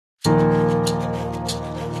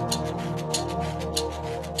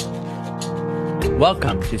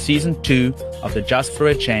Welcome to Season 2 of the Just for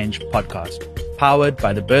a Change podcast, powered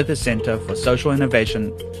by the Bertha Center for Social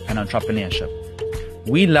Innovation and Entrepreneurship.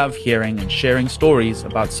 We love hearing and sharing stories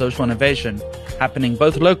about social innovation happening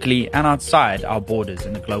both locally and outside our borders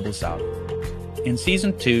in the Global South. In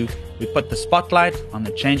Season 2, we put the spotlight on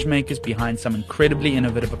the changemakers behind some incredibly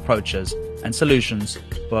innovative approaches and solutions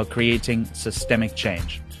for creating systemic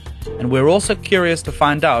change. And we're also curious to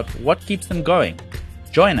find out what keeps them going.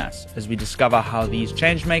 Join us as we discover how these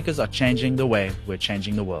changemakers are changing the way we're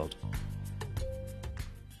changing the world.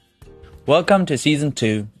 Welcome to Season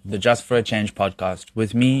 2 of the Just for a Change podcast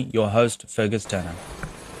with me, your host, Fergus Turner.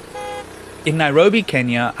 In Nairobi,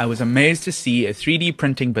 Kenya, I was amazed to see a 3D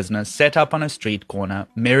printing business set up on a street corner,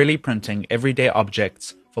 merrily printing everyday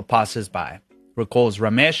objects for passers-by, recalls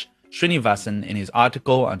Ramesh Srinivasan in his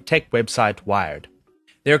article on tech website Wired.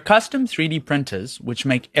 They're custom 3D printers, which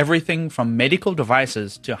make everything from medical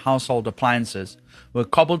devices to household appliances, were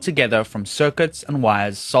cobbled together from circuits and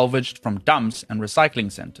wires salvaged from dumps and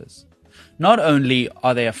recycling centers. Not only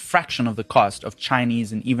are they a fraction of the cost of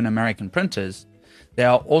Chinese and even American printers, they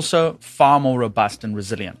are also far more robust and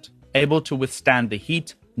resilient, able to withstand the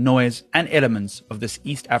heat, noise, and elements of this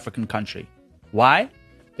East African country. Why?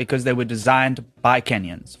 Because they were designed by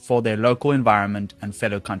Kenyans for their local environment and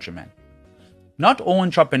fellow countrymen. Not all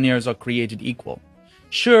entrepreneurs are created equal.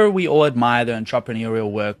 Sure, we all admire the entrepreneurial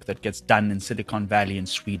work that gets done in Silicon Valley in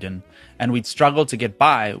Sweden, and we'd struggle to get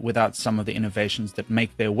by without some of the innovations that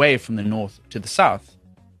make their way from the north to the south.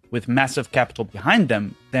 With massive capital behind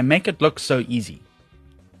them, they make it look so easy.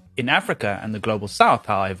 In Africa and the Global South,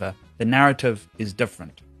 however, the narrative is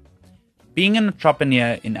different. Being an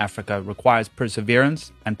entrepreneur in Africa requires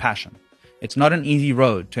perseverance and passion. It's not an easy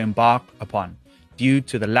road to embark upon, due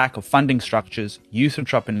to the lack of funding structures, youth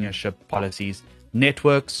entrepreneurship policies,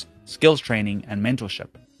 networks, skills training, and mentorship.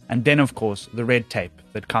 And then, of course, the red tape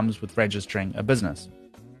that comes with registering a business.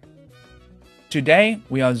 Today,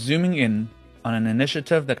 we are zooming in on an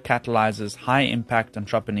initiative that catalyzes high-impact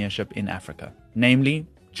entrepreneurship in Africa, namely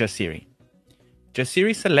Jasiri.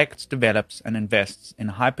 Jasiri selects, develops, and invests in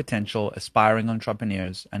high-potential aspiring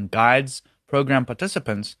entrepreneurs and guides program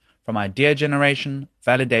participants from idea generation,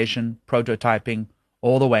 validation, prototyping,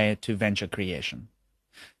 all the way to venture creation.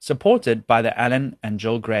 Supported by the Alan and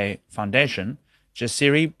Jill Gray Foundation,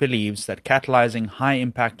 Jasiri believes that catalyzing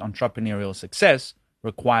high-impact entrepreneurial success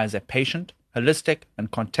requires a patient, holistic,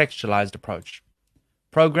 and contextualized approach.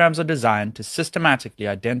 Programs are designed to systematically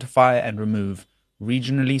identify and remove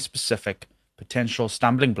regionally specific potential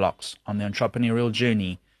stumbling blocks on the entrepreneurial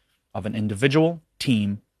journey of an individual,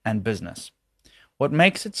 team, and business. What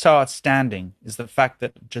makes it so outstanding is the fact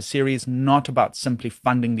that Jasiri is not about simply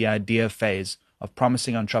funding the idea phase of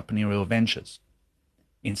promising entrepreneurial ventures.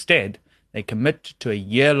 Instead, they commit to a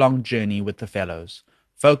year-long journey with the fellows,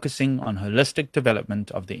 focusing on holistic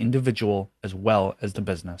development of the individual as well as the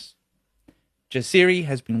business. Jasiri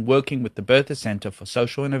has been working with the Bertha Center for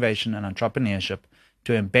Social Innovation and Entrepreneurship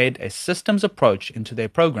to embed a systems approach into their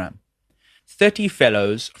program. 30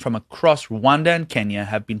 fellows from across Rwanda and Kenya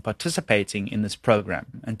have been participating in this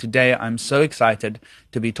program. And today I'm so excited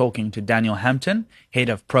to be talking to Daniel Hampton, Head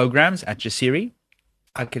of Programs at Jasiri,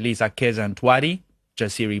 Akeliza Keza Ntwari,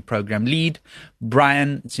 Jasiri Program Lead,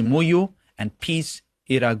 Brian Zimuyu, and Peace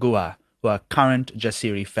Iragua, who are current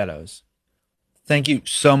Jasiri Fellows. Thank you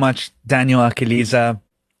so much, Daniel, Akeliza,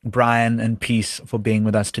 Brian, and Peace for being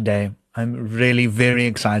with us today. I'm really very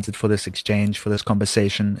excited for this exchange, for this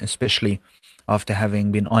conversation, especially after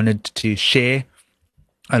having been honored to share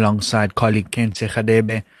alongside colleague Kente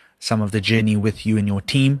Khadebe some of the journey with you and your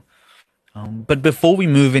team. But before we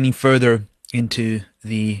move any further into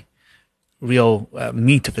the real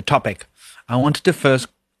meat of the topic, I wanted to first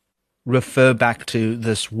refer back to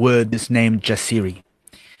this word, this name, Jasiri.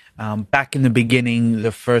 Back in the beginning,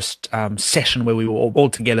 the first session where we were all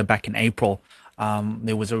together back in April,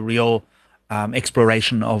 there was a real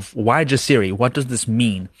exploration of why Jasiri, what does this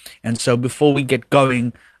mean? And so before we get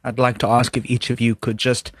going, I'd like to ask if each of you could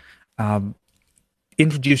just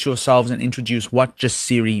introduce yourselves and introduce what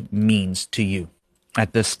Jasiri means to you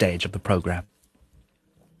at this stage of the program.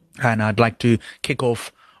 And I'd like to kick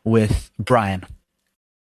off with Brian.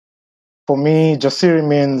 For me, Jasiri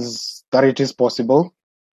means that it is possible.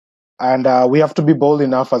 And we have to be bold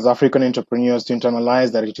enough as African entrepreneurs to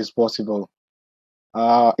internalize that it is possible.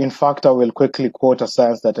 In fact, I will quickly quote a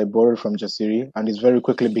science that I borrowed from Jasiri, and is very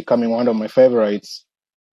quickly becoming one of my favorites.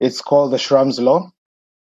 It's called the Schramm's Law.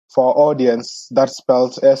 For our audience, that's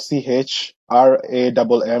spelled SCHRAMM,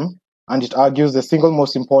 and it argues the single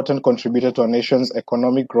most important contributor to a nation's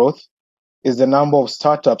economic growth is the number of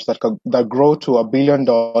startups that grow to $1 billion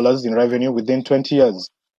in revenue within 20 years.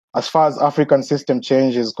 As far as African system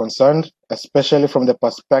change is concerned, especially from the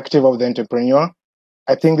perspective of the entrepreneur,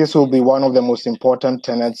 I think this will be one of the most important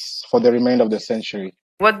tenets for the remainder of the century.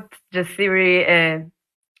 What Jasiri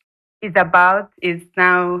is about is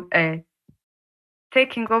now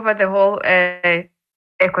taking over the whole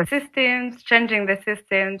ecosystems, changing the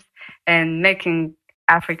systems, and making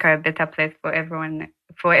Africa a better place for everyone.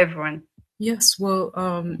 Yes, well,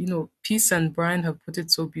 Peace and Brian have put it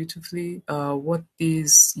so beautifully. What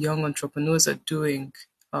these young entrepreneurs are doing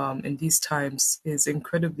in these times is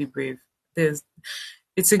incredibly brave.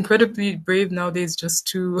 It's incredibly brave nowadays just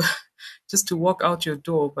to walk out your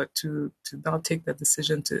door, but to now take that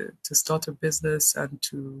decision to start a business and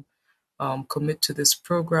to commit to this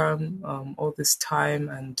program all this time,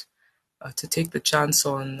 and to take the chance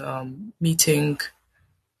on meeting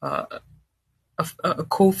a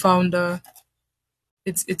co-founder.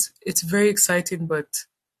 It's very exciting, but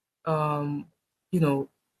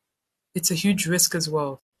it's a huge risk as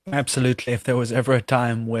well. Absolutely. If there was ever a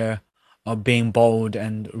time where being bold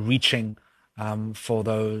and reaching for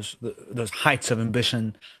those heights of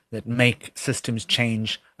ambition that make systems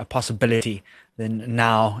change a possibility, then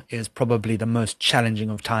now is probably the most challenging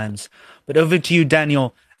of times. But over to you,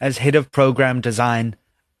 Daniel, as head of program design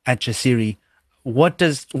at Jasiri. What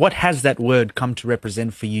has that word come to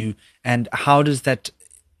represent for you, and how does that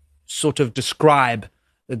sort of describe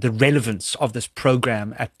the relevance of this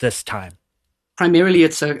program at this time? Primarily,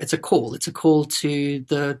 it's a call. It's a call to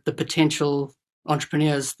the potential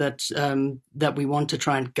entrepreneurs that we want to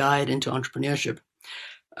try and guide into entrepreneurship.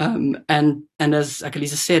 And as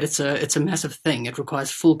Akeliza said, it's a massive thing. It requires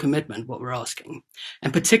full commitment, what we're asking,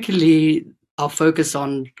 and particularly our focus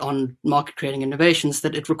on market creating innovations,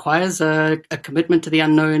 that it requires a commitment to the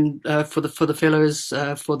unknown for the fellows,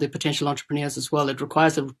 for the potential entrepreneurs as well. It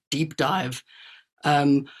requires a deep dive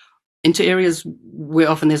into areas where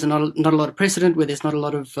often there's not a lot of precedent, where there's not a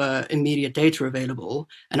lot of immediate data available,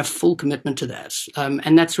 and a full commitment to that.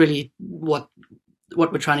 And that's really what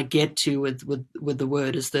we're trying to get to with the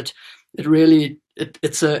word, is that it really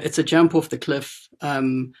it's a jump off the cliff,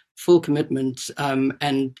 full commitment,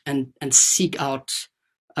 and seek out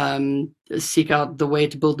the way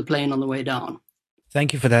to build the plane on the way down.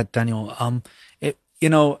 Thank you for that, Daniel. I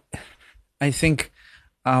think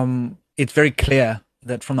it's very clear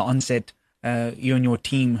that from the onset, you and your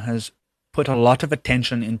team has put a lot of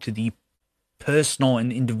attention into the personal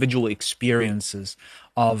and individual experiences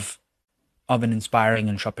of an inspiring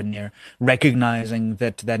entrepreneur, recognizing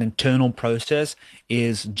that internal process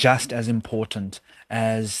is just as important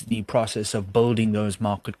as the process of building those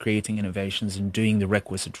market creating innovations and doing the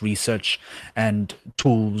requisite research and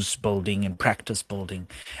tools building and practice building.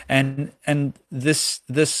 And this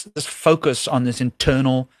focus on this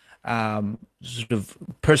internal sort of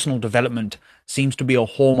personal development seems to be a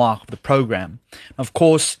hallmark of the program. Of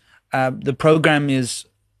course, the program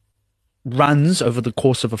runs over the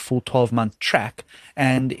course of a full 12-month track,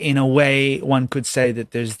 and in a way one could say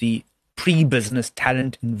that there's the pre-business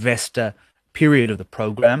talent investor period of the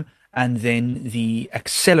program, and then the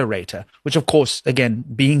accelerator, which of course, again,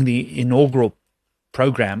 being the inaugural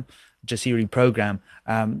program, Jasiri program,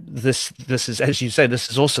 this is, as you say, this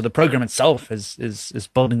is also the program itself is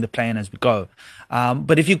building the plan as we go.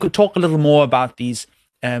 But if you could talk a little more about these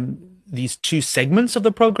two segments of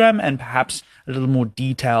the program, and perhaps a little more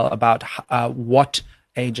detail about what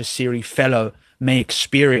a Jasiri fellow may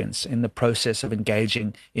experience in the process of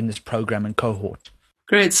engaging in this program and cohort.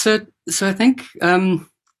 Great. So I think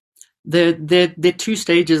there are two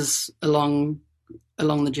stages along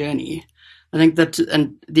the journey. I think that,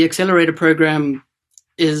 and the accelerator program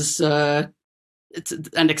is and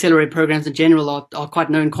accelerator programs in general are quite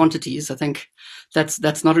known quantities. I think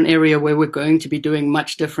that's not an area where we're going to be doing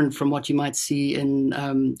much different from what you might see in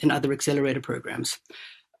other accelerator programs.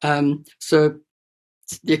 So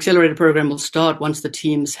the accelerator program will start once the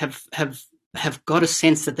teams have got a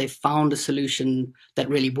sense that they've found a solution that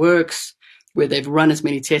really works, where they've run as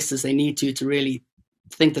many tests as they need to really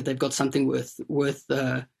think that they've got something worth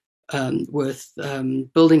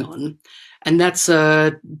building on. And that's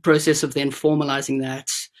a process of then formalizing that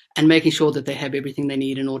and making sure that they have everything they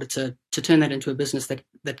need in order to turn that into a business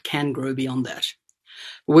that can grow beyond that.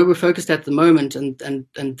 Where we're focused at the moment, and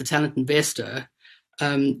the talent investor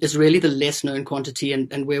is really the less known quantity,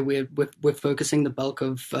 and where we're focusing the bulk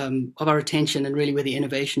of our attention, and really where the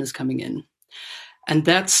innovation is coming in. And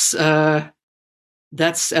that's as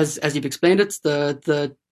you've explained it,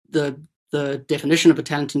 the definition of a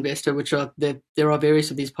talent investor, which there are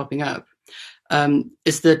various of these popping up,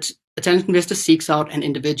 is that a talent investor seeks out an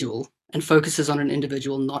individual and focuses on an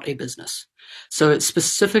individual, not a business. So it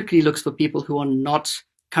specifically looks for people who are not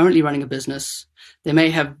currently running a business. They may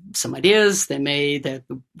have some ideas.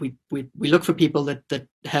 We look for people that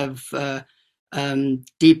have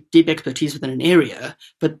deep expertise within an area,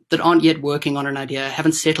 but that aren't yet working on an idea,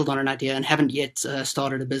 haven't settled on an idea, and haven't yet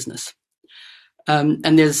started a business.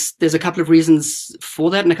 And there's a couple of reasons for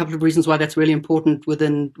that, and a couple of reasons why that's really important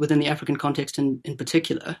within the African context in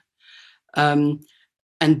particular. And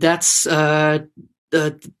that's the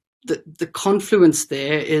confluence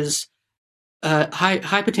there is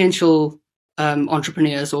high potential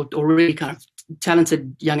entrepreneurs or really kind of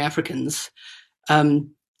talented young Africans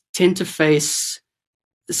tend to face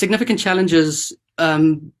significant challenges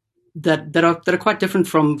that are quite different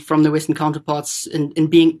from their Western counterparts in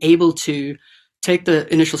being able to take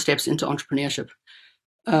the initial steps into entrepreneurship.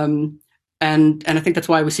 And I think that's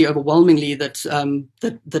why we see overwhelmingly that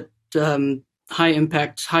high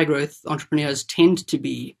impact, high growth entrepreneurs tend to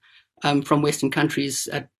be from Western countries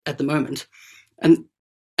at the moment. And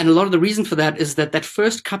a lot of the reason for that is that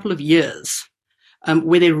first couple of years,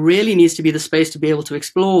 where there really needs to be the space to be able to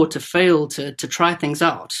explore, to fail, to try things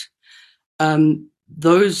out.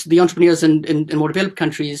 The entrepreneurs in more developed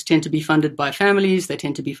countries tend to be funded by families. They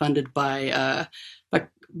tend to be funded by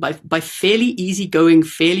fairly easygoing,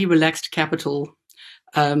 fairly relaxed capital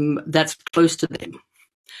that's close to them,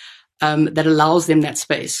 that allows them that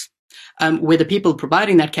space. Where the people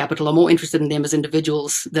providing that capital are more interested in them as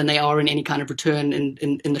individuals than they are in any kind of return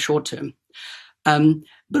in the short term.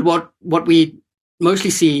 But what we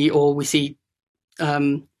mostly see, or we see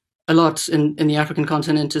a lot in the African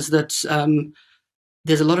continent, is that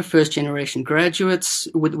there's a lot of first-generation graduates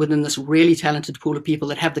within this really talented pool of people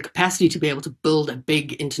that have the capacity to be able to build a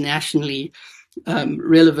big, internationally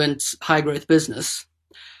relevant, high-growth business.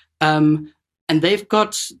 And they've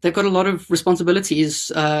got a lot of responsibilities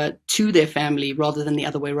to their family rather than the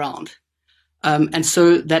other way around. And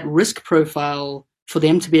so that risk profile for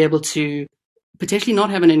them to be able to potentially not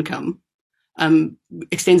have an income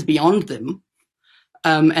extends beyond them.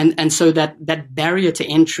 And so that barrier to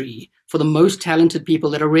entry for the most talented people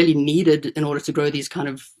that are really needed in order to grow these kind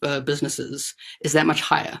of businesses is that much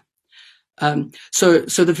higher. So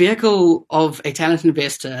the vehicle of a talent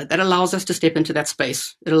investor that allows us to step into that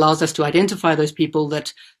space, it allows us to identify those people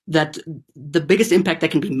that the biggest impact they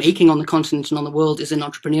can be making on the continent and on the world is in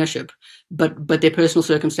entrepreneurship, but their personal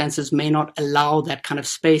circumstances may not allow that kind of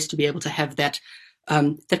space to be able to have that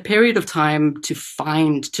period of time to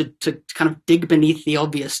find, to kind of dig beneath the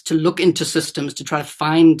obvious, to look into systems, to try to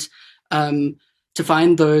find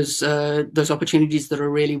those opportunities that are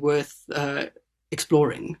really worth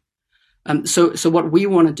exploring. So what we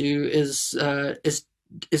want to do is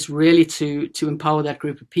really to empower that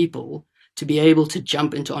group of people to be able to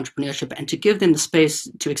jump into entrepreneurship and to give them the space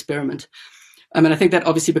to experiment. And I think that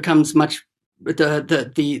obviously becomes much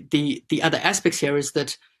the other aspects here is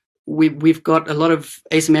that we've got a lot of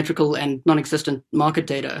asymmetrical and non-existent market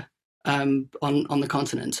data on the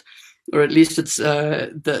continent, or at least it's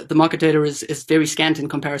the market data is very scant in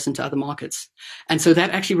comparison to other markets, and so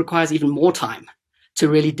that actually requires even more time to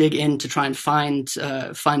really dig in to try and find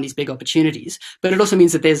these big opportunities. But it also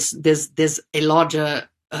means that there's a larger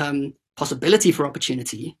possibility for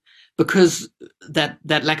opportunity, because that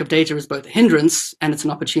lack of data is both a hindrance and it's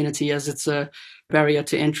an opportunity, as it's a barrier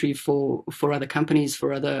to entry for other companies,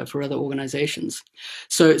 for other organizations.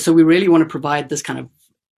 So we really want to provide this kind of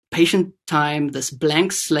patient time, this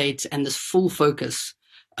blank slate, and this full focus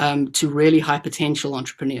to really high potential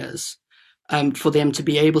entrepreneurs, for them to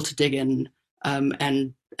be able to dig in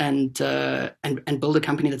and build a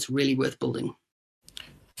company that's really worth building.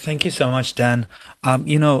 Thank you so much, Dan.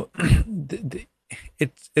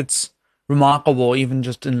 It's remarkable, even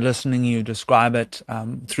just in listening you describe it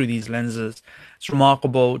through these lenses. It's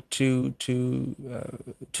remarkable to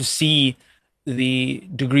see the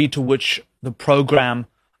degree to which the program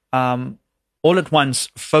all at once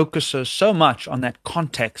focuses so much on that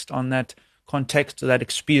context, that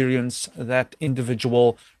experience, that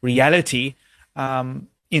individual reality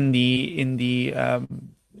in the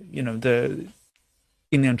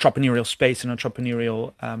entrepreneurial space and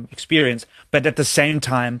entrepreneurial experience, but at the same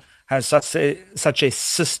time has such a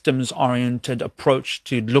systems-oriented approach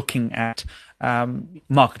to looking at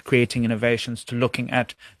market-creating innovations, to looking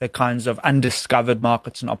at the kinds of undiscovered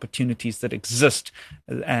markets and opportunities that exist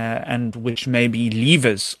and which may be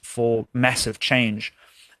levers for massive change.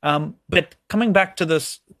 But coming back to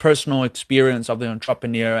this personal experience of the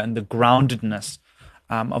entrepreneur and the groundedness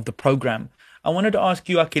of the program, I wanted to ask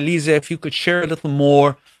you, Akelize, if you could share a little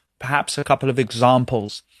more, perhaps a couple of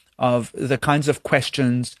examples of the kinds of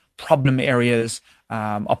questions problem areas,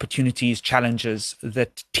 opportunities, challenges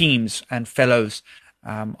that teams and fellows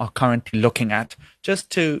are currently looking at, just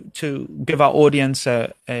to give our audience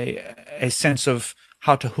a sense of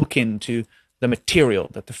how to hook into the material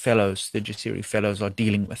that the Jasiri fellows are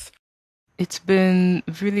dealing with. It's been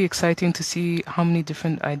really exciting to see how many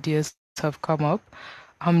different ideas have come up,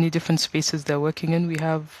 how many different spaces they're working in. We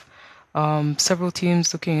have several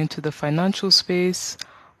teams looking into the financial space.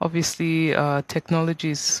 Obviously, technology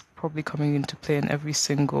is probably coming into play in every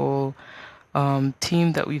single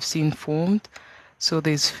team that we've seen formed. So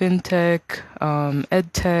there's fintech,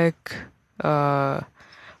 edtech,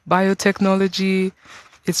 biotechnology.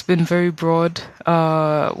 It's been very broad.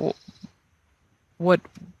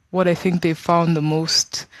 What I think they found the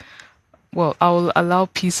most, well, I'll allow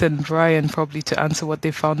Peace and Brian probably to answer what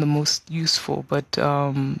they found the most useful, but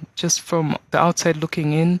just from the outside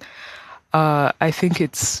looking in, I think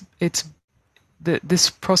it's this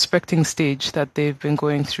prospecting stage that they've been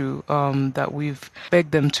going through, that we've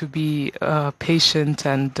begged them to be patient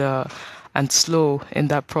and slow in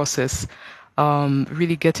that process,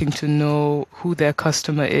 really getting to know who their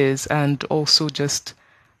customer is, and also just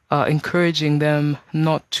encouraging them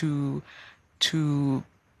not to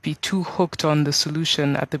be too hooked on the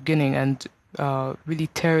solution at the beginning, and really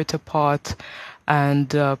tear it apart and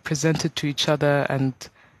present it to each other, and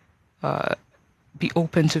be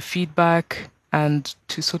open to feedback, and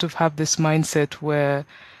to sort of have this mindset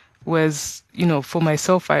whereas, for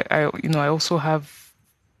myself, I also have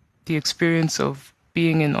the experience of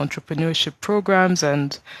being in entrepreneurship programs,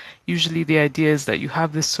 and usually the idea is that you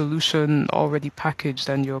have this solution already packaged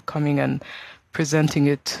and you're coming and presenting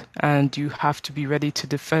it, and you have to be ready to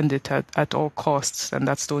defend it at all costs, and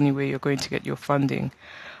that's the only way you're going to get your funding.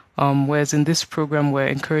 Whereas in this program, we're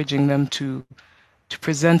encouraging them to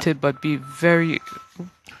present it, but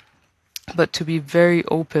to be very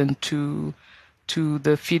open to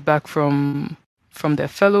the feedback from their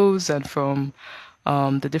fellows and from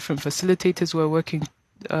the different facilitators we're working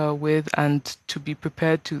with, and to be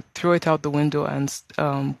prepared to throw it out the window and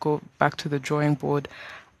go back to the drawing board,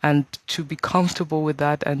 and to be comfortable with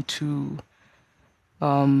that, and to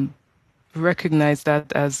recognize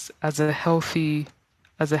that as a healthy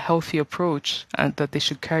approach, and that they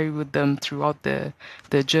should carry with them throughout their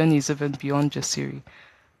journeys, even beyond Jasiri.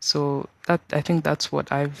 So I think that's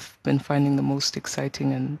what I've been finding the most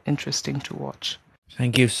exciting and interesting to watch.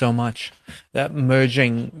 Thank you so much. That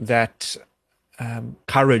merging that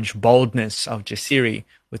courage, boldness of Jasiri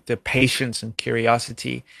with the patience and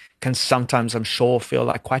curiosity can sometimes, I'm sure, feel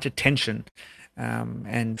like quite a tension,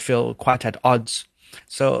 and feel quite at odds.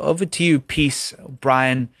 So over to you, Peace.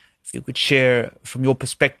 Brian, if you could share from your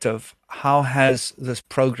perspective, how has this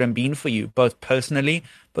program been for you, both personally,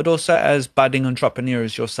 but also as budding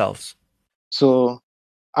entrepreneurs yourselves? So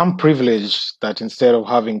I'm privileged that instead of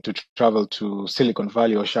having to travel to Silicon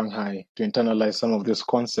Valley or Shanghai to internalize some of these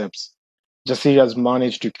concepts, Jasiri has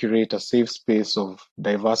managed to curate a safe space of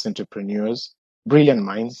diverse entrepreneurs, brilliant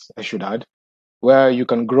minds, I should add, where you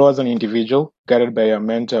can grow as an individual, guided by a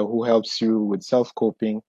mentor who helps you with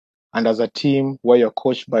self-coping, and as a team where you're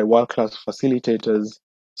coached by world-class facilitators,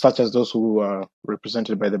 such as those who are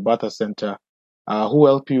represented by the Bata Center, who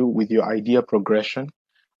help you with your idea progression.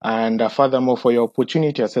 And furthermore, for your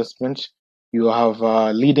opportunity assessment, you have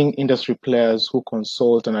leading industry players who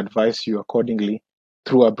consult and advise you accordingly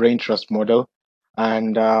through a brain trust model.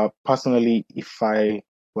 And personally, if I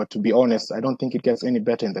were to be honest, I don't think it gets any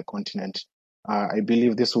better in the continent. I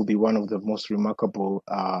believe this will be one of the most remarkable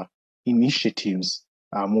initiatives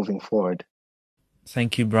moving forward.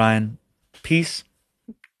 Thank you, Brian. Peace?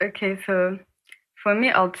 Okay, so for me,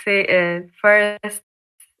 I'll say first,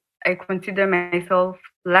 I consider myself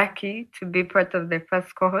lucky to be part of the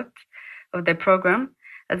first cohort of the program.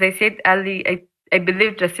 As I said earlier, I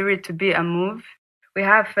believe Jasiri to be a move. We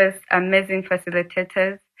have first amazing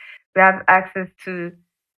facilitators. We have access to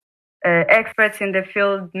experts in the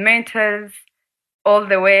field, mentors, all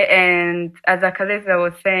the way. And as Akaleza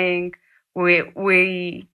was saying,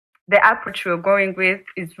 the approach we're going with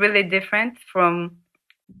is really different from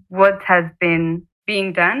what has been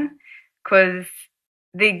being done, because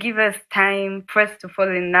they give us time first to fall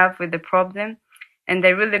in love with the problem. And I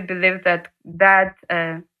really believe that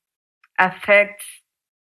affects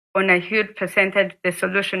on a huge percentage the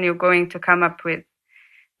solution you're going to come up with,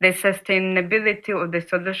 the sustainability of the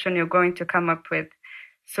solution you're going to come up with.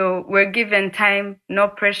 So we're given time, no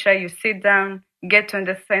pressure. You sit down, get to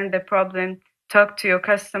understand the problem, talk to your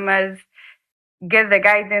customers, get the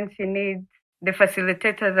guidance you need. The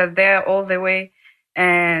facilitators are there all the way,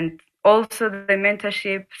 and also the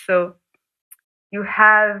mentorship. So you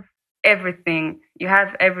have everything. You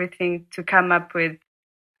have everything to come up with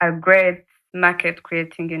a great market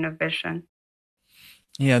creating innovation.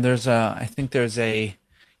 Yeah, I think there's a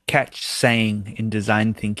catch saying in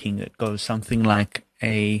design thinking that goes something like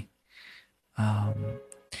a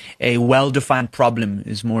well-defined problem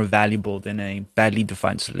is more valuable than a badly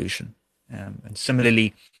defined solution. And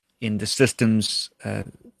similarly, in the systems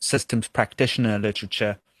practitioner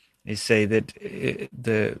literature, they say that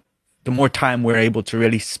the more time we're able to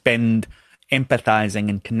really spend empathizing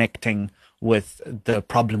and connecting with the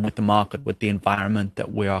problem, with the market, with the environment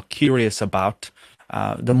that we are curious about,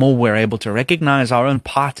 the more we're able to recognize our own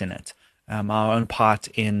part in it, our own part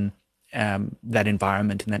in that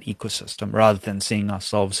environment, in that ecosystem, rather than seeing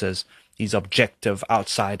ourselves as these objective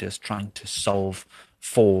outsiders trying to solve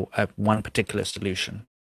for one particular solution.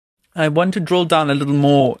 I want to drill down a little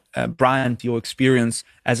more, Brian, to your experience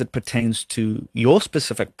as it pertains to your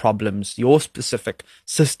specific problems, your specific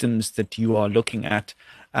systems that you are looking at.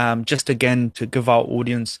 Just again, to give our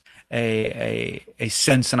audience a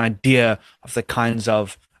sense, an idea of the kinds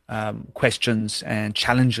of questions and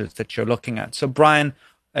challenges that you're looking at. So, Brian,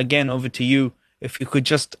 again, over to you. If you could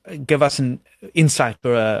just give us an insight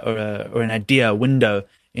or an idea, a window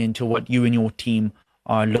into what you and your team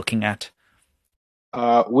are looking at.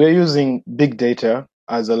 We're using big data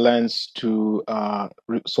as a lens to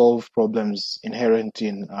solve problems inherent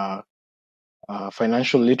in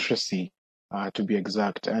financial literacy, to be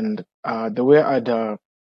exact. And the way I'd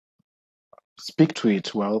speak to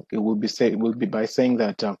it, well, it will be by saying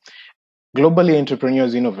that globally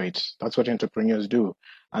entrepreneurs innovate. That's what entrepreneurs do.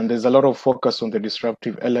 And there's a lot of focus on the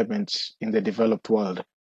disruptive elements in the developed world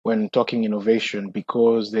when talking innovation,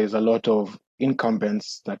 because there's a lot of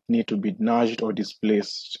incumbents that need to be nudged or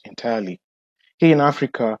displaced entirely. Here in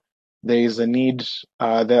Africa, there is a need,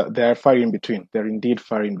 they're far in between. They're indeed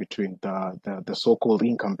far in between, the so-called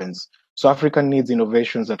incumbents. So Africa needs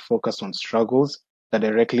innovations that focus on struggles that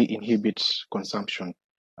directly inhibit consumption.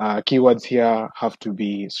 Keywords here have to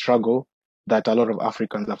be struggle, that a lot of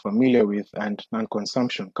Africans are familiar with, and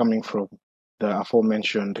non-consumption, coming from the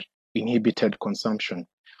aforementioned inhibited consumption.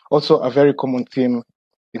 Also, a very common theme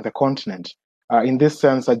in the continent. In this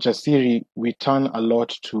sense, at Jasiri, we turn a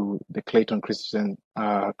lot to the Clayton Christensen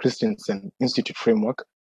Institute framework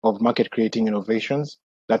of market creating innovations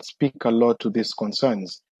that speak a lot to these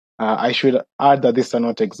concerns. I should add that these are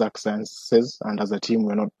not exact sciences, and as a team,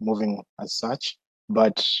 we're not moving as such,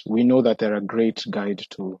 but we know that they're a great guide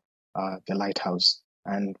to the lighthouse,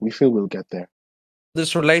 and we feel we'll get there.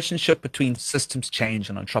 This relationship between systems change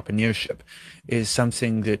and entrepreneurship is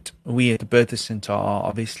something that we at the Bertha Center are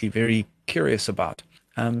obviously very curious about.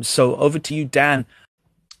 So over to you, Dan,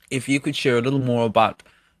 if you could share a little more about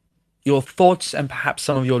your thoughts and perhaps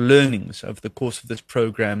some of your learnings over the course of this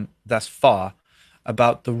program thus far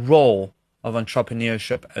about the role of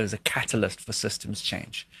entrepreneurship as a catalyst for systems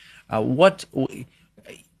change.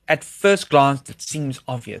 At first glance, it seems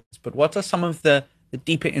obvious, but what are some of the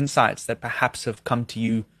deeper insights that perhaps have come to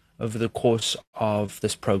you over the course of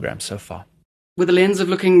this program so far? With the lens of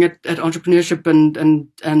looking at entrepreneurship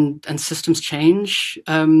and systems change,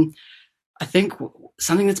 I think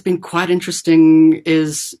something that's been quite interesting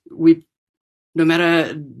is no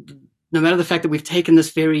matter the fact that we've taken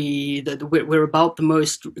this we're about the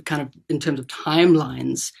most kind of, in terms of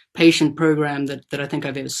timelines, patient program that I think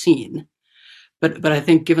I've ever seen. But I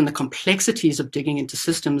think given the complexities of digging into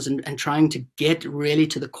systems and trying to get really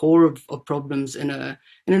to the core of problems in an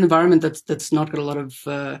environment that's not got a lot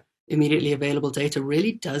of immediately available data,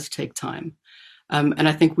 really does take time. And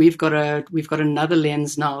I think we've got another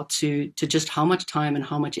lens now to just how much time and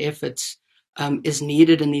how much effort is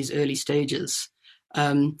needed in these early stages.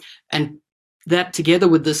 And that, together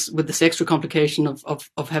with this extra complication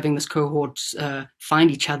of having this cohort find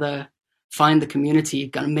each other, find the community,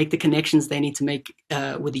 kind of make the connections they need to make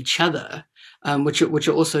with each other, which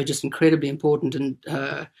are also just incredibly important in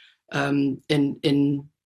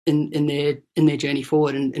their journey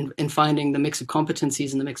forward, and in finding the mix of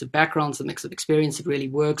competencies and the mix of backgrounds, the mix of experience that really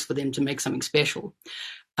works for them to make something special.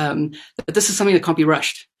 But this is something that can't be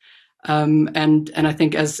rushed, and I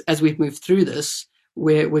think as we've moved through this,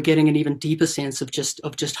 we're getting an even deeper sense of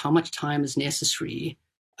just how much time is necessary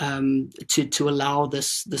to allow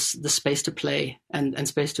this space to play and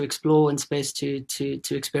space to explore and space to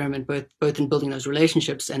experiment, both in building those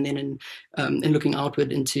relationships and then in looking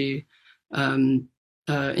outward into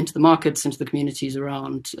the markets, into the communities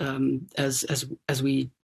around, as we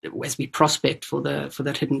prospect for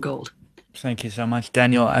that hidden gold. Thank you so much,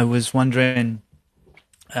 Daniel. I was wondering,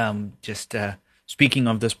 speaking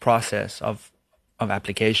of this process of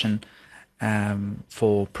application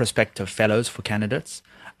for prospective fellows, for candidates,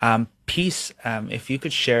 Peace, if you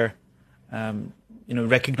could share,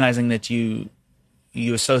 recognizing that you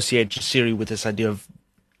associate Jasiri with this idea of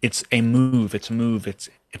it's a move, it's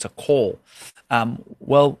a call.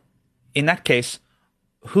 Well, in that case,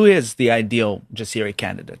 who is the ideal Jasiri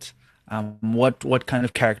candidate? What kind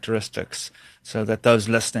of characteristics, so that those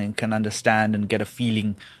listening can understand and get a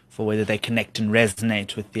feeling for whether they connect and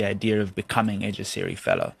resonate with the idea of becoming a Jasiri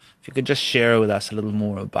Fellow. If you could just share with us a little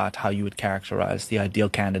more about how you would characterize the ideal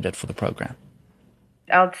candidate for the program.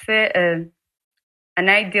 I would say an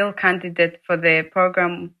ideal candidate for the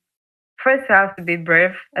program first have to be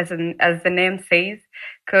brave, as the name says,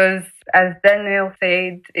 because as Daniel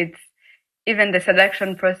said, it's even the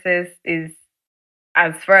selection process is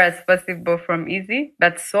as far as possible from easy,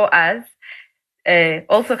 but so as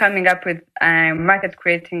also coming up with market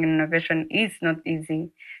creating innovation is not easy.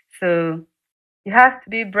 So you have to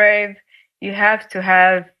be brave. You have to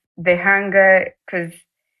have the hunger, because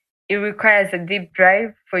it requires a deep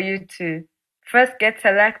drive for you to first get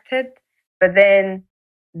selected, but then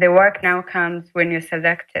the work now comes when you're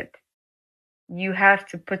selected. You have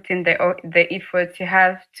to put in the effort. You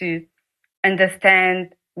have to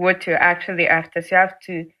understand what you're actually after. So you have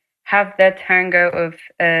to have that hunger of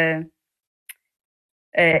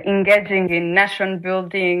engaging in nation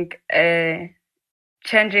building,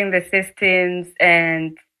 changing the systems,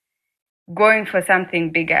 and going for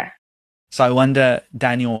something bigger. So I wonder,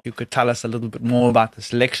 Daniel, if you could tell us a little bit more about the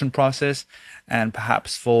selection process, and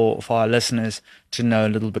perhaps for our listeners to know a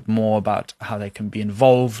little bit more about how they can be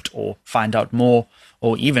involved or find out more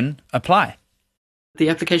or even apply. The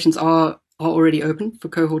applications are already open for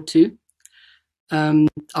cohort 2.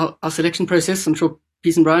 Our selection process, I'm sure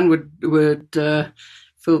Peace and Brian would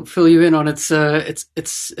fill you in on. It's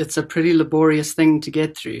a pretty laborious thing to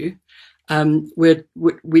get through. We're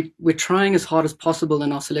trying as hard as possible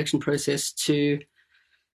in our selection process to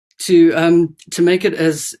make it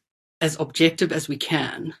as objective as we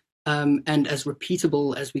can, and as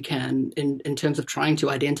repeatable as we can in terms of trying to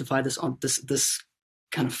identify this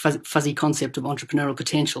kind of fuzzy concept of entrepreneurial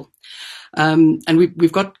potential. And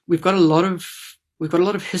we've got a lot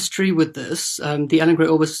of history with this. The Alan Gray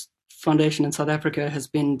Orbis Foundation in South Africa has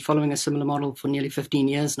been following a similar model for nearly 15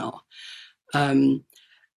 years now. And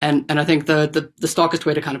I think the starkest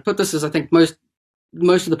way to kind of put this is, I think most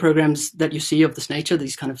of the programs that you see of this nature,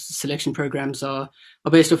 these kind of selection programs, are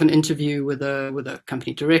based off an interview with a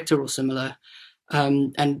company director or similar,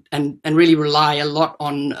 and really rely a lot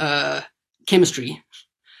on chemistry,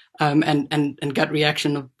 and gut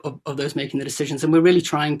reaction of those making the decisions. And we're really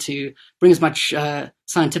trying to bring as much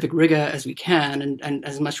scientific rigor as we can, and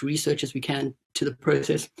as much research as we can to the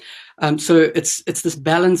process. So it's this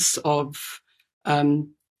balance of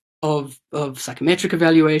psychometric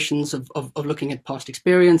evaluations, of looking at past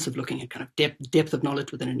experience, of looking at kind of depth of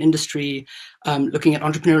knowledge within an industry, looking at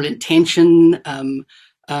entrepreneurial intention,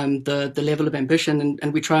 the level of ambition,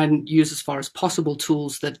 and we try and use as far as possible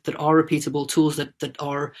tools that are repeatable, tools that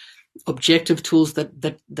are objective, tools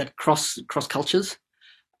that cross cultures,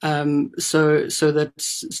 so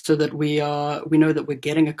that we know that we're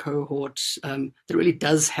getting a cohort that really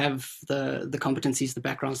does have the competencies, the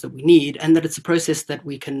backgrounds that we need, and that it's a process that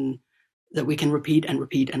we can repeat and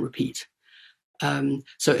repeat and repeat.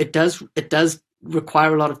 So it does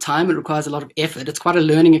require a lot of time. It requires a lot of effort. It's quite a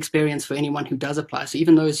learning experience for anyone who does apply. So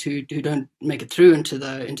even those who don't make it through into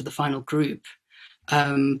the final group,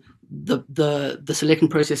 the selection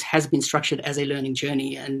process has been structured as a learning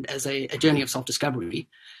journey and as a journey of self-discovery,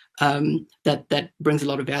 that brings a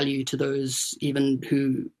lot of value to those even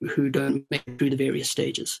who don't make it through the various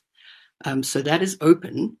stages. So that is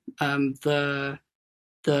open. The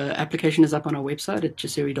application is up on our website at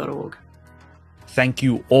jasiri.org. Thank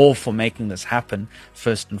you all for making this happen.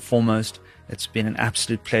 First and foremost, it's been an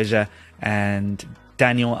absolute pleasure. And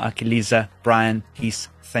Daniel, Akeliza, Brian, Peace,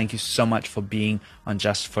 thank you so much for being on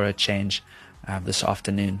Just for a Change this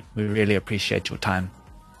afternoon. We really appreciate your time.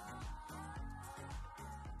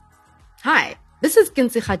 Hi, this is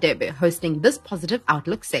Kinsi Khadebe hosting this Positive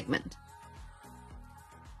Outlook segment.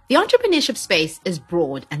 The entrepreneurship space is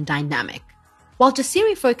broad and dynamic. While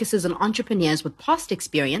Jasiri focuses on entrepreneurs with past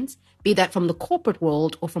experience, be that from the corporate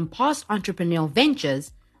world or from past entrepreneurial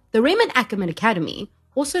ventures, the Raymond Ackerman Academy,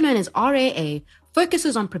 also known as RAA,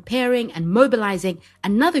 focuses on preparing and mobilizing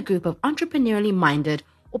another group of entrepreneurially minded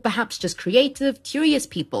or perhaps just creative, curious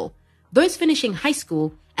people, those finishing high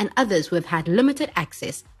school and others who have had limited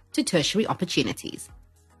access to tertiary opportunities.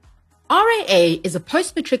 RAA is a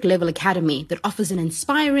post-matric level academy that offers an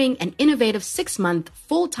inspiring and innovative 6-month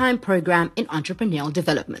full-time program in entrepreneurial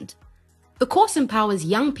development. The course empowers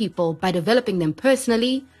young people by developing them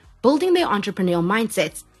personally, building their entrepreneurial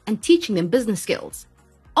mindsets, and teaching them business skills.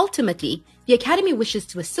 Ultimately, the Academy wishes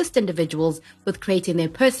to assist individuals with creating their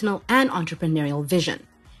personal and entrepreneurial vision.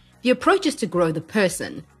 The approach is to grow the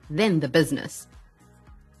person, then the business.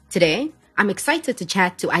 Today, I'm excited to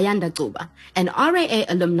chat to Ayanda Xuba, an RAA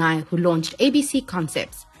alumni who launched ABC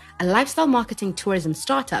Concepts, a lifestyle marketing tourism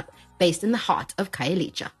startup based in the heart of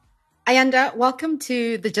Khayelitsha. Ayanda, welcome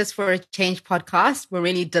to the Just for a Change podcast. We're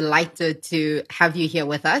really delighted to have you here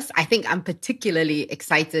with us. I think I'm particularly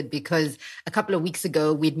excited because a couple of weeks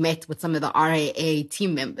ago, we'd met with some of the RAA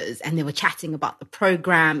team members and they were chatting about the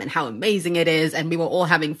program and how amazing it is. And we were all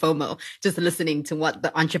having FOMO just listening to what the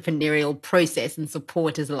entrepreneurial process and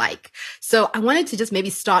support is like. So I wanted to just maybe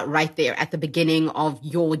start right there at the beginning of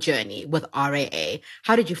your journey with RAA.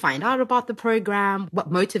 How did you find out about the program?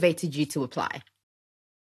 What motivated you to apply?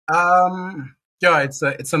 Yeah,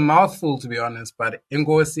 it's a mouthful, to be honest, but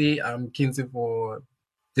Ngozi, Kinzi, for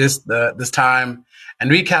this time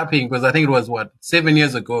and recapping, because I think it was 7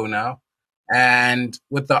 years ago now. And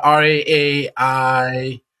with the RAA,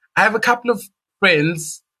 I have a couple of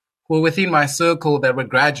friends who were within my circle that were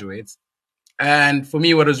graduates. And for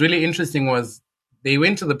me, what was really interesting was they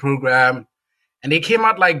went to the program and they came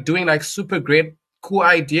out doing super great, cool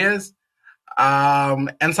ideas.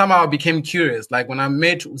 And somehow I became curious. Like when I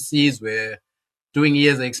met Usizwe doing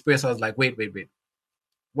years of experience, I was like, wait.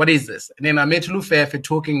 What is this? And then I met Lufefe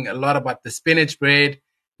talking a lot about the spinach bread.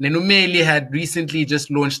 And then Umeli had recently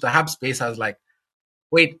just launched the Hub Space. I was like,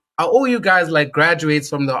 wait, are all you guys graduates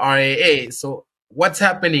from the RAA? So what's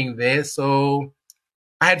happening there? So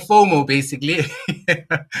I had FOMO basically.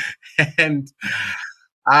 And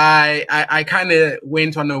I kind of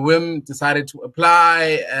went on a whim, decided to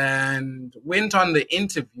apply and went on the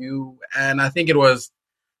interview. And I think it was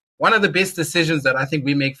one of the best decisions that I think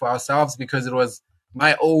we make for ourselves because it was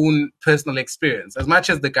my own personal experience. As much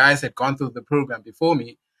as the guys had gone through the program before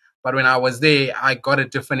me, but when I was there, I got a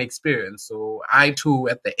different experience. So I too,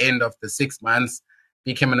 at the end of the 6 months,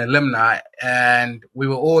 became an alumni, and we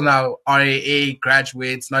were all now RAA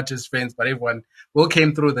graduates, not just friends, but everyone. We all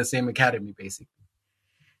came through the same academy, basically.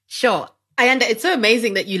 Sure. And it's so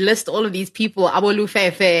amazing that you list all of these people. I'm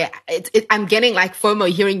getting FOMO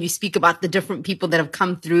hearing you speak about the different people that have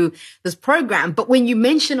come through this program. But when you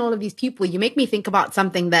mention all of these people, you make me think about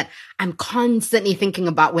something that I'm constantly thinking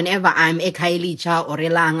about whenever I'm eKhayelitsha or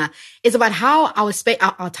Elanga, is about how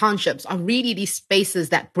our townships are really these spaces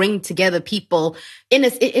that bring together people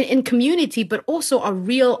in community, but also are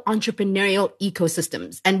real entrepreneurial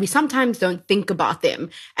ecosystems. And we sometimes don't think about them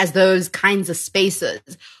as those kinds of spaces.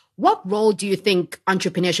 What role do you think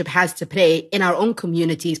entrepreneurship has to play in our own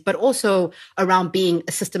communities, but also around being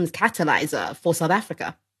a systems catalyzer for South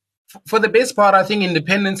Africa? For the best part, I think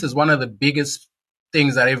independence is one of the biggest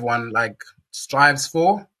things that everyone strives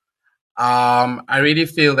for. I really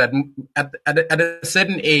feel that at a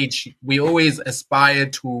certain age, we always aspire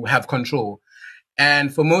to have control.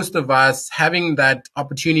 And for most of us, having that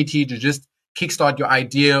opportunity to just kickstart your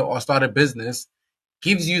idea or start a business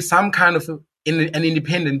gives you some kind of an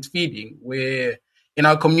independent feeling, where in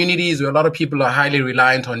our communities where a lot of people are highly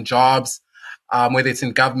reliant on jobs, whether it's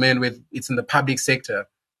in government, whether it's in the public sector,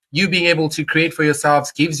 you being able to create for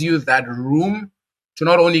yourselves gives you that room to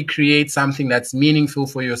not only create something that's meaningful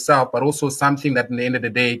for yourself, but also something that in the end of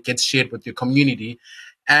the day gets shared with your community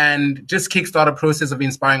and just kickstart a process of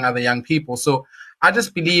inspiring other young people. So I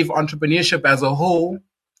just believe entrepreneurship as a whole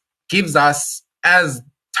gives us, as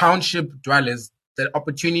township dwellers, the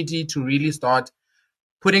opportunity to really start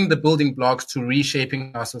putting the building blocks to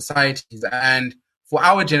reshaping our societies. And for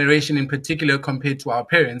our generation in particular, compared to our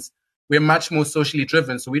parents, we're much more socially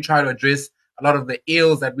driven. So we try to address a lot of the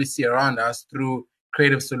ills that we see around us through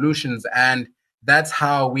creative solutions. And that's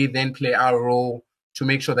how we then play our role to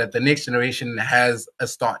make sure that the next generation has a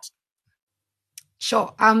start.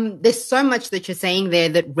 Sure. There's so much that you're saying there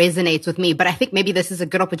that resonates with me, but I think maybe this is a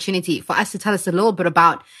good opportunity for us to tell us a little bit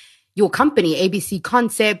about your company, ABC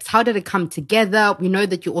Concepts. How did it come together? We know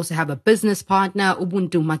that you also have a business partner,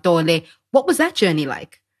 Ubuntu Matole. What was that journey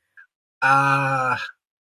like?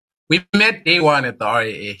 We met day one at the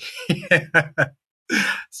RAA,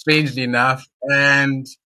 strangely enough. And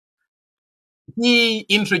he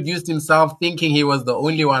introduced himself thinking he was the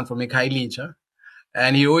only one from eKhayelitsha.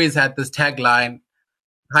 And he always had this tagline,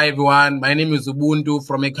 "Hi everyone, my name is Ubuntu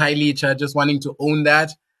from eKhayelitsha, just wanting to own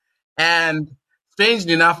that." And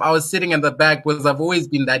strangely enough, I was sitting in the back because I've always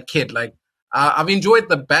been that kid. I've enjoyed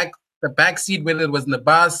the back seat, whether it was in the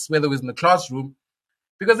bus, whether it was in the classroom,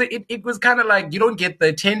 because it was kind of you don't get the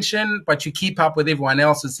attention, but you keep up with everyone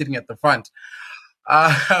else who's sitting at the front.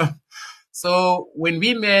 So when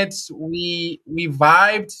we met, we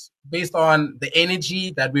vibed. based on the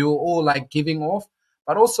energy that we were all like giving off.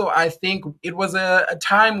 But also, I think it was a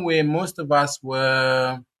time where most of us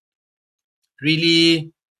were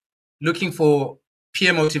really looking for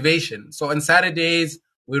peer motivation. So on Saturdays,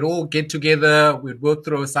 we'd all get together, we'd work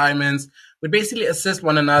through assignments, we'd basically assist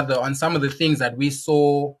one another on some of the things that we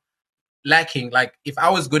saw lacking. Like if I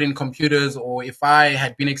was good in computers or if I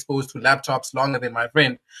had been exposed to laptops longer than my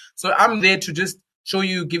friend. So I'm there to just show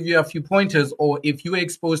you, give you a few pointers, or if you were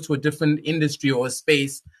exposed to a different industry or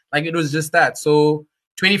space, like it was just that. So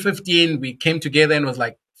 2015, we came together and was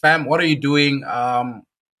like, fam, what are you doing?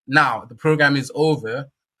 Now the program is over.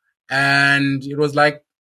 And it was like,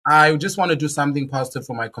 I just want to do something positive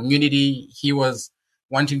for my community. He was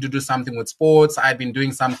wanting to do something with sports. I'd been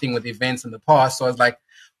doing something with events in the past. So I was like,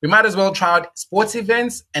 we might as well try out sports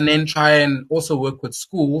events and then try and also work with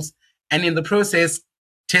schools. And in the process,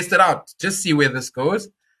 test it out, just see where this goes.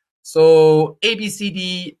 So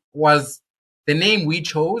ABCD was the name we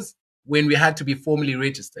chose when we had to be formally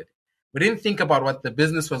registered. We didn't think about what the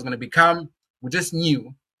business was going to become. We just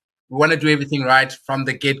knew we want to do everything right from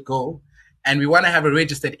the get-go. And we want to have a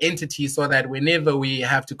registered entity so that whenever we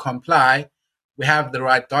have to comply, we have the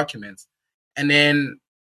right documents. And then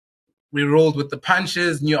we rolled with the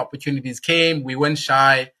punches, new opportunities came. We weren't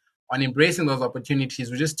shy on embracing those opportunities.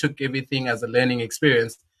 We just took everything as a learning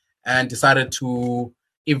experience and decided to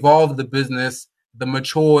evolve the business. The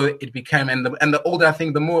mature it became, and the older, I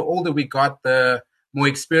think, the more older we got, the more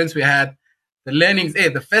experience we had. The learnings,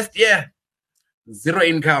 the first year, zero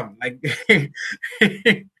income. Like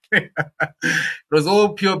it was all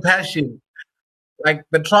pure passion. Like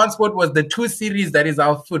the transport was the 2 Series that is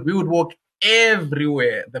our food. We would walk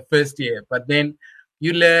everywhere the first year, but then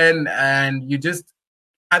you learn and you just,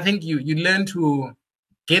 I think you learn to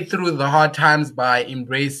get through the hard times by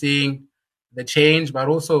embracing the change, but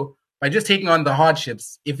also by just taking on the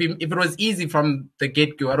hardships. If it was easy from the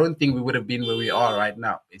get-go, I don't think we would have been where we are right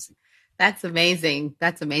now, basically. That's amazing.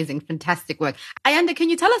 That's amazing. Fantastic work. Ayanda, can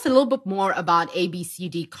you tell us a little bit more about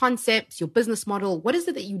ABCD Concepts, your business model? What is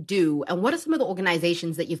it that you do? And what are some of the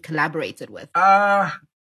organizations that you've collaborated with?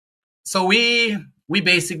 So we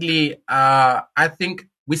basically, I think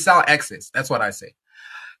we sell access. That's what I say.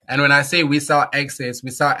 And when I say we sell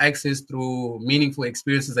access through meaningful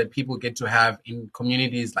experiences that people get to have in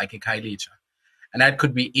communities like Khayelitsha. And that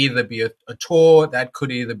could be either be a tour, that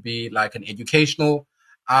could either be like an educational,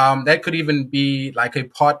 that could even be like a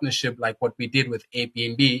partnership like what we did with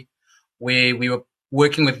Airbnb, where we were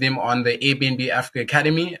working with them on the Airbnb Africa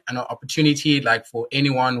Academy, an opportunity like for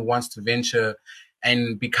anyone who wants to venture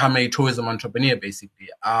and become a tourism entrepreneur, basically.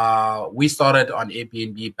 We started on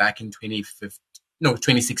Airbnb back in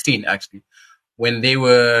 2016, actually, when they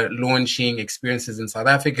were launching experiences in South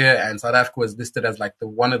Africa, and South Africa was listed as like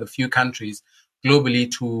one of the few countries globally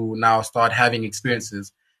to now start having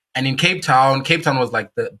experiences. And in Cape Town was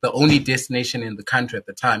like the only destination in the country at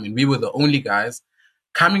the time. And we were the only guys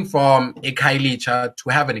coming from Khayelitsha to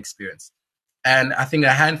have an experience. And I think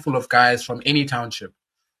a handful of guys from any township.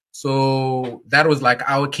 So that was like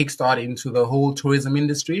our kickstart into the whole tourism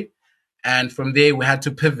industry. And from there, we had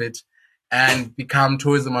to pivot and become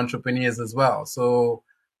tourism entrepreneurs as well. So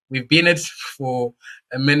we've been it for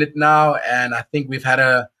a minute now. And I think we've had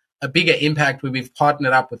a bigger impact where we've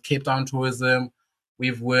partnered up with Cape Town Tourism.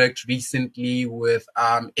 We've worked recently with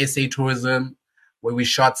SA Tourism, where we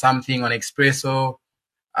shot something on Expresso.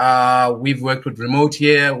 We've worked with Remote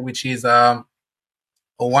Year, which is a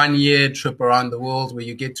 1-year trip around the world where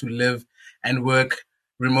you get to live and work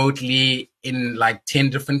remotely in like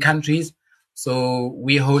 10 different countries. So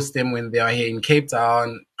we host them when they are here in Cape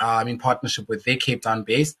Town, in partnership with their Cape Town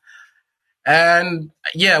base. And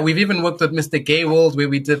yeah, we've even worked with Mr. Gay World, where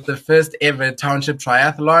we did the first ever township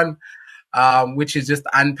triathlon, which is just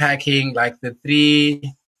unpacking like the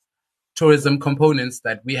 3 tourism components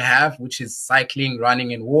that we have, which is cycling,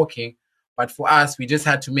 running, and walking. But for us, we just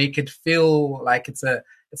had to make it feel like it's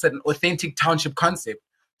an authentic township concept.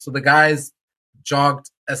 So the guys jogged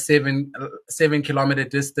a 7-kilometer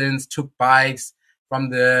distance, took bikes from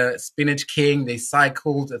the Spinach King. They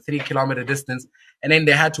cycled a 3-kilometer distance, and then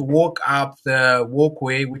they had to walk up the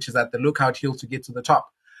walkway, which is at the Lookout Hill, to get to the top.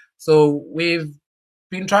 So we've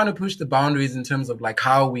been trying to push the boundaries in terms of like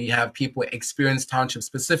how we have people experience township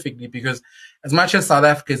specifically, because as much as South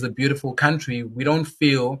Africa is a beautiful country, we don't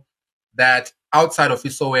feel that outside of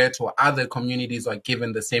Soweto or other communities are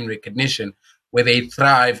given the same recognition where they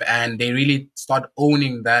thrive and they really start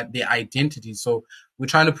owning that their identity. So we're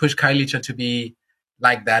trying to push Khayelitsha to be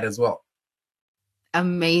like that as well.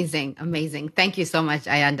 Amazing. Amazing. Thank you so much,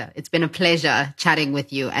 Ayanda. It's been a pleasure chatting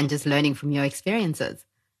with you and just learning from your experiences.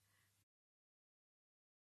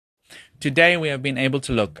 Today, we have been able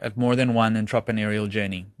to look at more than one entrepreneurial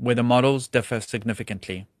journey, where the models differ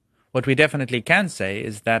significantly. What we definitely can say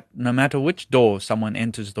is that no matter which door someone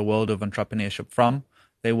enters the world of entrepreneurship from,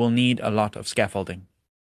 they will need a lot of scaffolding.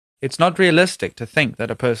 It's not realistic to think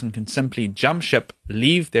that a person can simply jump ship,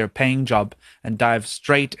 leave their paying job, and dive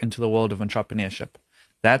straight into the world of entrepreneurship.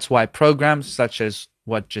 That's why programs such as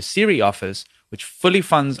what Jasiri offers, which fully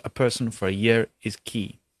funds a person for a year, is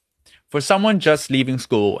key. For someone just leaving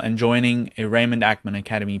school and joining a Raymond Ackman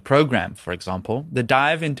Academy program, for example, the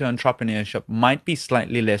dive into entrepreneurship might be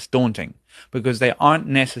slightly less daunting because they aren't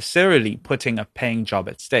necessarily putting a paying job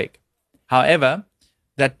at stake. However,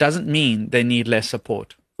 that doesn't mean they need less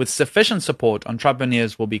support. With sufficient support,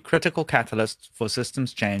 entrepreneurs will be critical catalysts for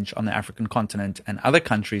systems change on the African continent and other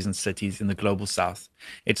countries and cities in the global south.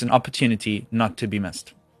 It's an opportunity not to be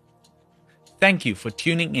missed. Thank you for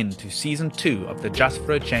tuning in to Season 2 of the Just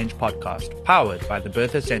for a Change podcast, powered by the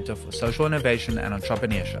Bertha Center for Social Innovation and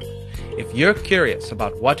Entrepreneurship. If you're curious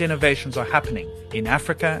about what innovations are happening in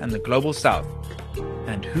Africa and the global south,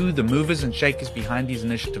 and who the movers and shakers behind these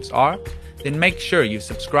initiatives are, then make sure you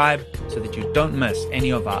subscribe so that you don't miss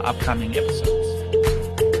any of our upcoming episodes.